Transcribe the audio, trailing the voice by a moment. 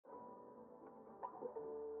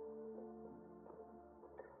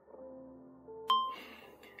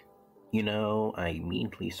You know, I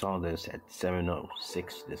immediately saw this at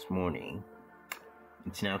 7:06 this morning.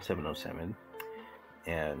 It's now 7:07,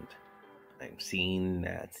 and I've seen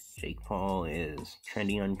that Jake Paul is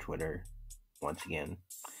trending on Twitter once again.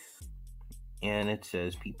 And it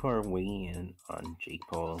says people are weighing in on Jake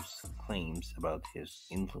Paul's claims about his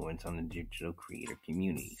influence on the digital creator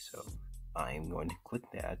community. So I'm going to click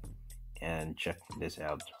that and check this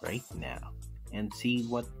out right now and see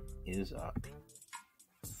what is up.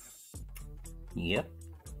 Yep.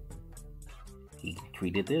 He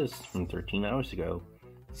tweeted this from 13 hours ago,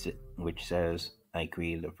 which says, I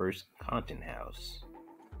created the first content house.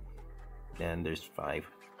 Then there's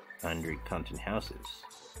 500 content houses.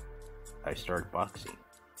 I started boxing.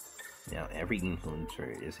 Now every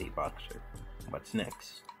influencer is a boxer. What's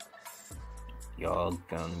next? Y'all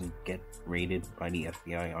gonna get raided by the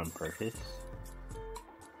FBI on purpose?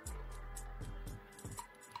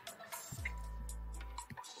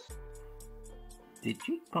 Did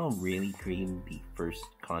Jake Paul really create the first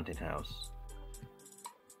content house?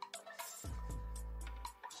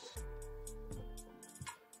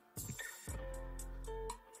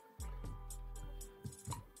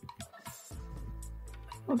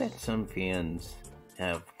 I know that some fans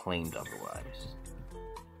have claimed otherwise.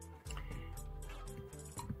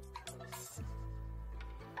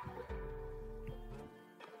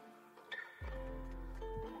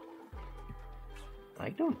 I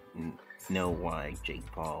don't know why Jake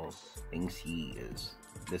Paul thinks he is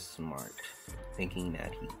this smart, thinking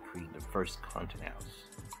that he created the first content house,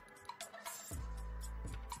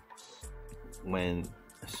 when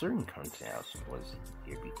a certain content house was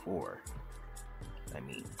here before. I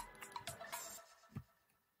mean,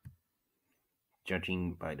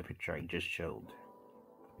 judging by the picture I just showed,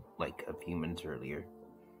 like a few minutes earlier,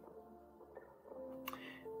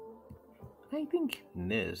 I think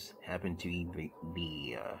this happened to be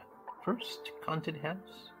the first content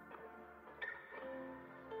house.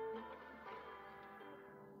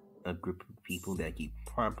 A group of people that you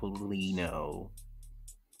probably know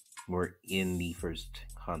were in the first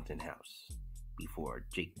content house before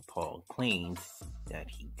Jake Paul claimed that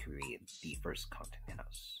he created the first content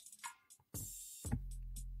house.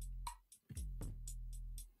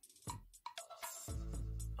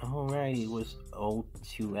 Alright, it was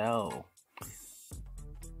O2L.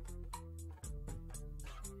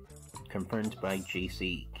 Confirmed by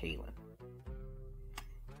JC Kalen.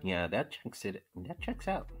 Yeah, that checks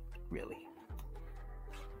out, really.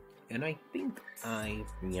 And I think I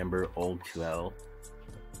remember O2L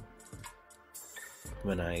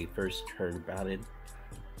when I first heard about it.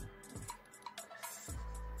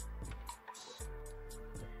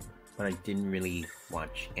 But I didn't really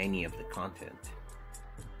watch any of the content.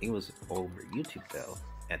 It was over YouTube though,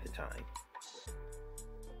 at the time.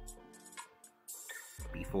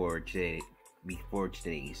 Before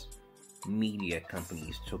today's media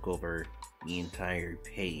companies took over the entire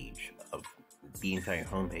homepage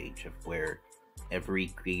of where every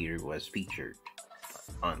creator was featured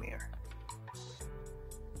on there.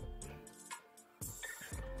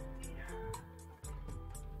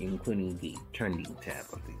 Including the trending tab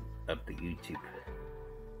of the YouTube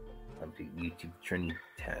trending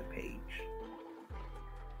tab page.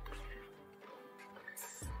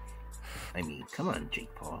 I mean, come on,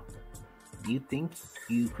 Jake Paul. Do you think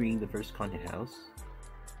you created the first content house?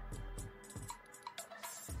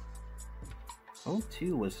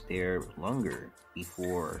 O2 was there longer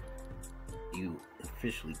before you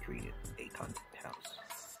officially created a content house.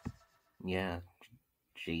 Yeah,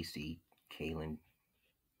 JC Kalen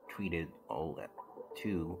tweeted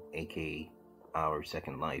O2, aka Our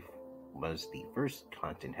Second Life, was the first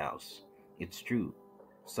content house. It's true.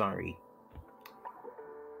 Sorry.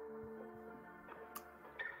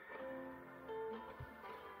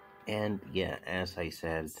 And yeah, as I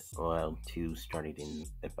said, OL2 started in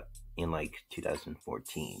like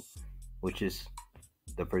 2014, which is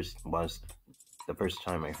the first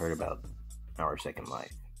time I heard about Our Second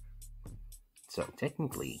Life. So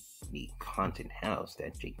technically, the content house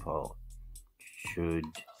that Jake Paul should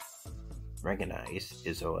recognize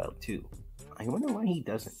is OL2. I wonder why he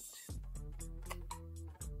doesn't.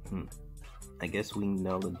 I guess we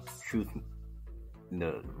know the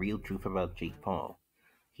real truth about Jake Paul.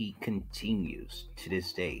 He continues to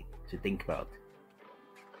this day to think about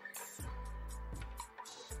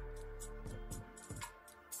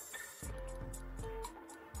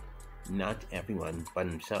not everyone but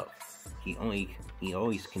himself. He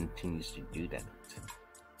always continues to do that.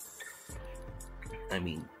 I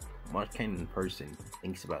mean, what kind of person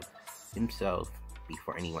thinks about himself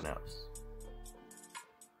before anyone else?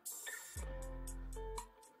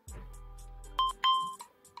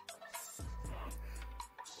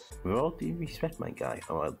 With all due respect, my guy,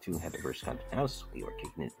 allowed to have the first content house, we were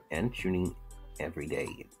kicking it and shooting every day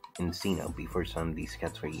in Encino before some of these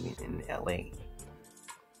cats were even in LA.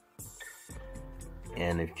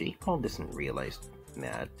 And if Jake Paul doesn't realize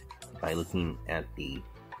that by looking at the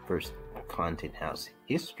first content house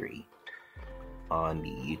history on the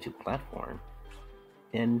YouTube platform,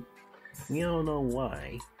 then we all know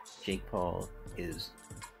why Jake Paul is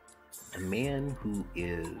a man who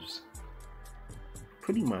is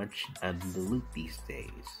pretty much out of the loop these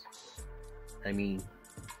days. I mean,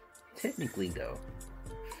 technically though,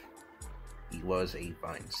 he was a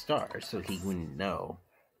Vine star, so he wouldn't know.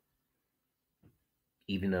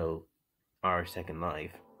 Even though Our Second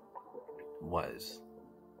Life was,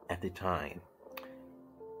 at the time,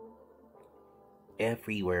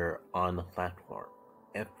 everywhere on the platform,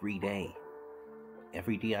 every day.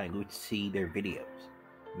 Every day I would see their videos.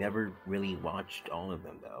 Never really watched all of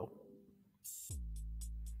them though.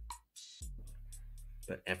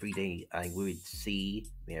 But every day I would see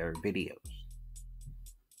their videos.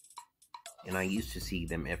 And I used to see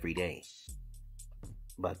them every day.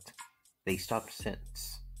 But they stopped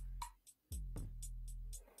since.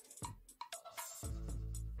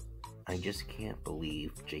 I just can't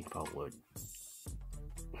believe Jake Paul would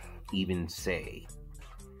even say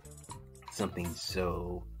something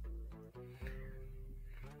so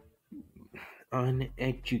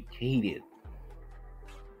uneducated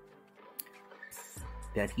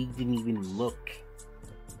that he didn't even look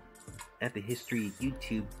at the history of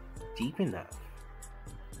YouTube deep enough.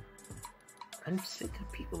 I'm sick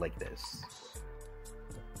of people like this.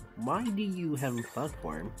 Why do you have a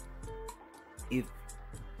platform if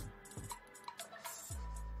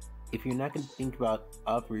you're not going to think about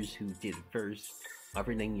others who did it first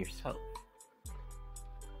other than yourself?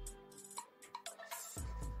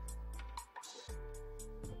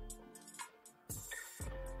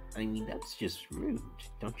 I mean, that's just rude,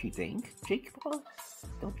 don't you think, Jake Paul?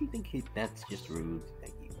 Don't you think that's just rude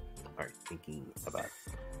that you are thinking about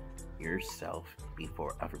yourself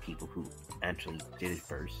before other people who actually did it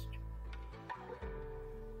first?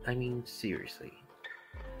 I mean, seriously.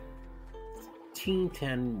 Team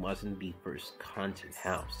 10 wasn't the first content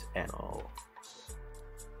house at all.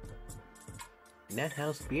 And that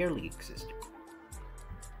house barely existed.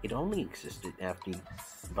 It only existed after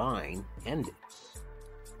Vine ended.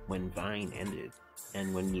 When Vine ended,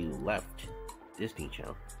 and when you left Disney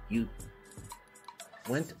Channel, you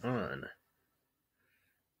went on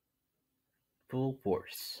full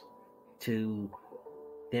force to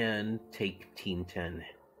then take Team 10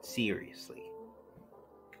 seriously.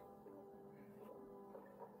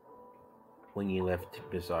 When you left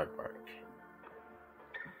Bizarre Park.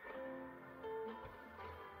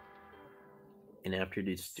 And after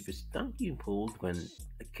this stupid stunt you pulled when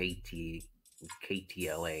a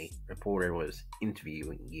KTLA reporter was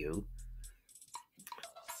interviewing you,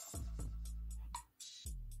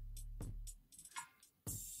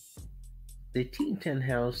 the Team 10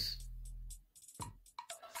 house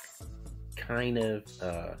kind of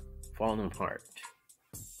fallen apart.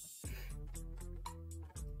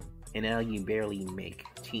 And now you barely make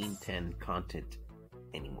Team 10 content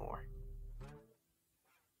anymore.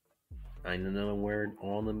 I don't know where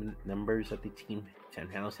all the members of the Team 10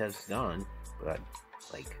 house has gone, but,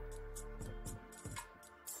 like,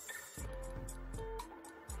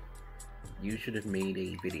 you should have made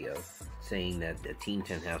a video saying that the Team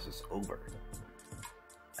 10 house is over.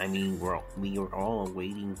 I mean, we were all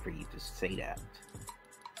waiting for you to say that.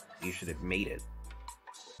 You should have made it.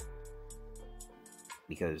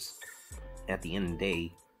 Because at the end of the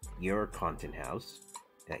day, your content house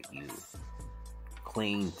that you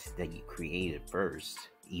claimed that you created first,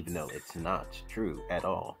 even though it's not true at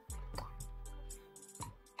all,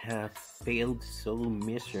 have failed so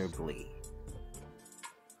miserably.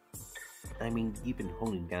 I mean, you've been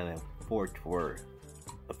holding down a fort for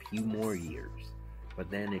a few more years, but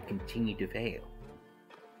then it continued to fail.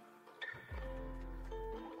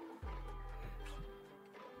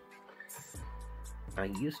 I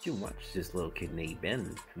used to watch this little kid named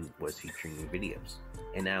Ben who was featuring in videos,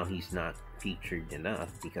 and now he's not featured enough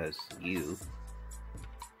because you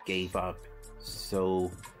gave up so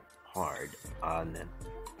hard on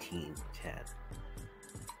Team 10.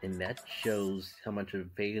 And that shows how much of a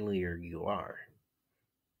failure you are.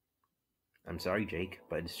 I'm sorry, Jake,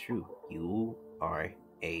 but it's true. You are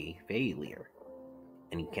a failure.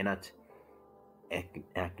 And you cannot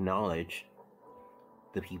acknowledge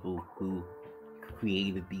the people who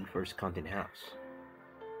created the first content house.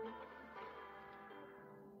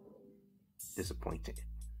 Disappointing.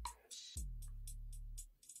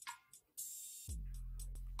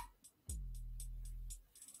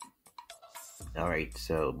 Alright,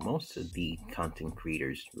 so most of the content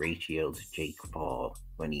creators ratioed Jake Paul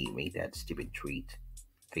when he made that stupid tweet.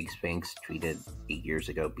 Fake Spanx tweeted 8 years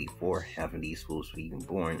ago before half of these fools were even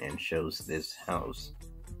born and shows this house,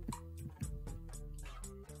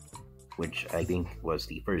 which I think was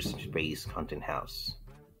the first space content house.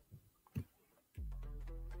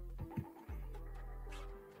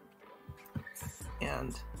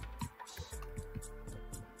 And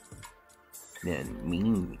then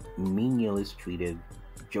Menial tweeted,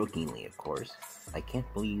 jokingly of course, "I can't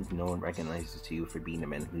believe no one recognizes you for being the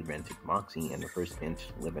man who invented boxing and the first man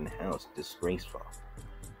to live in a house. Disgraceful."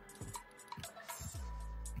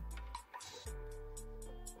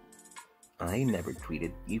 I never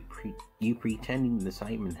tweeted, you pretending the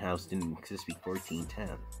Simon House didn't exist before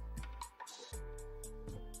 1410.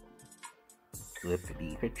 Flip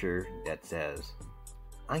the picture that says,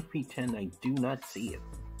 "I pretend I do not see it."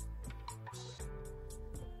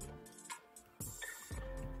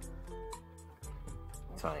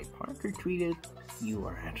 Ty Parker tweeted, "You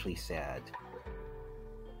are actually sad."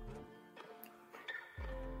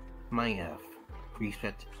 My F.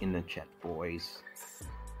 Reset in the chat, boys.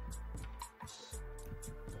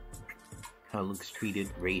 How looks treated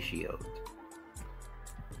ratioed.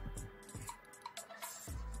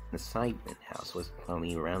 The Simon House was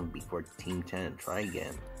probably around before Team 10. Try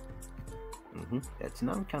again. That's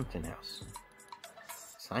not a content house.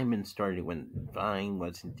 Simon started when Vine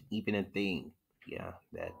wasn't even a thing. Yeah,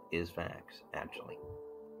 that is facts, actually.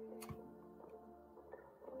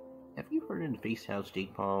 Have you heard of the Face House,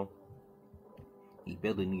 Jake Paul? He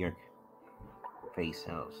built a New York Face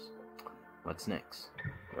House. What's next?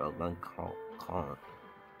 Y'all gonna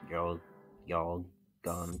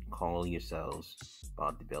call yourselves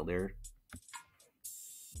Bob the Builder?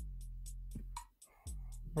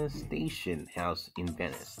 A station house in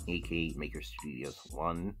Venice, aka Maker Studios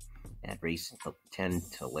 1, at race 10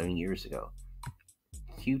 to 11 years ago.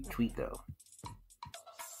 Cute tweet though.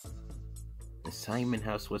 The Simon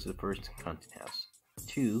House was the first content house.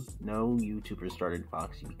 2, no YouTuber started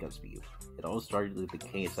boxing because of you. It all started with the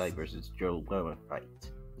KSI versus Joe Lowe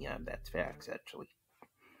fight. Yeah, that's facts, actually.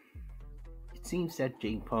 It seems that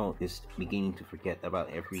Jake Paul is beginning to forget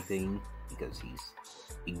about everything because he's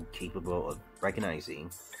incapable of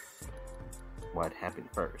recognizing what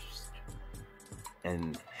happened first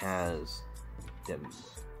and has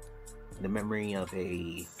the memory of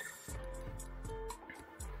a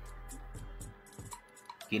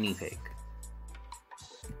guinea pig.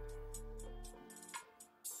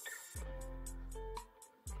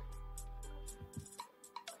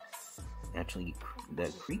 Actually,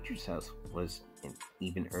 the Creature's House was an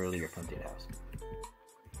even earlier content house.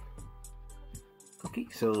 Okay,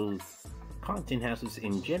 so content houses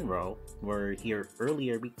in general were here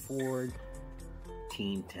earlier before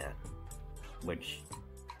Team 10, which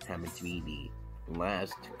happened to be the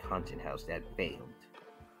last content house that failed.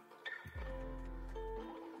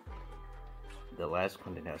 The last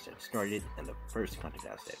content house that started and the first content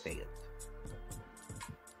house that failed.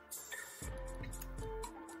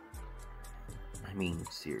 I mean,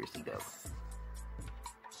 seriously though.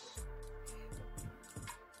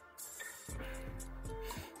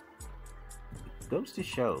 It goes to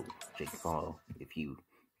show, Jake Paul, if you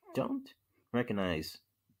don't recognize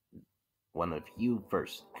one of you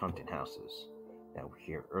first content houses that were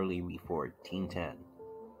here early before Team 10.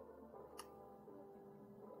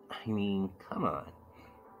 I mean, come on.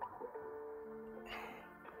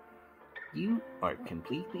 You are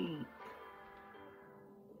completely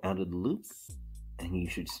out of the loop, and you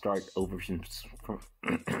should start over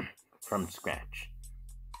from scratch.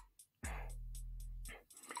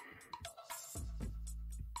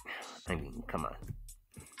 I mean, come on.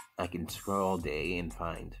 I can scroll all day and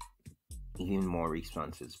find even more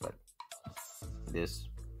responses, but this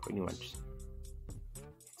pretty much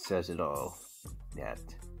says it all, that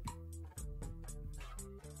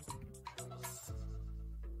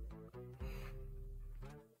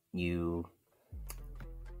you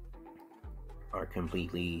are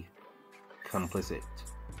completely complicit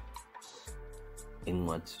in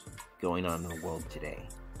what's going on in the world today.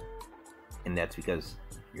 And that's because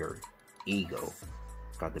your ego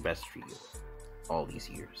got the best for you all these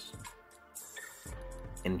years.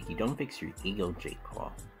 And if you don't fix your ego, Jake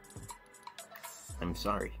Paul, I'm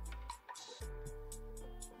sorry.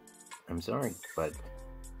 I'm sorry, but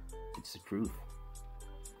it's the truth.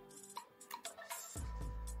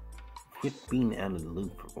 Quit being out of the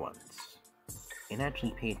loop for once, and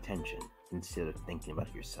actually pay attention instead of thinking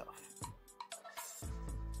about yourself.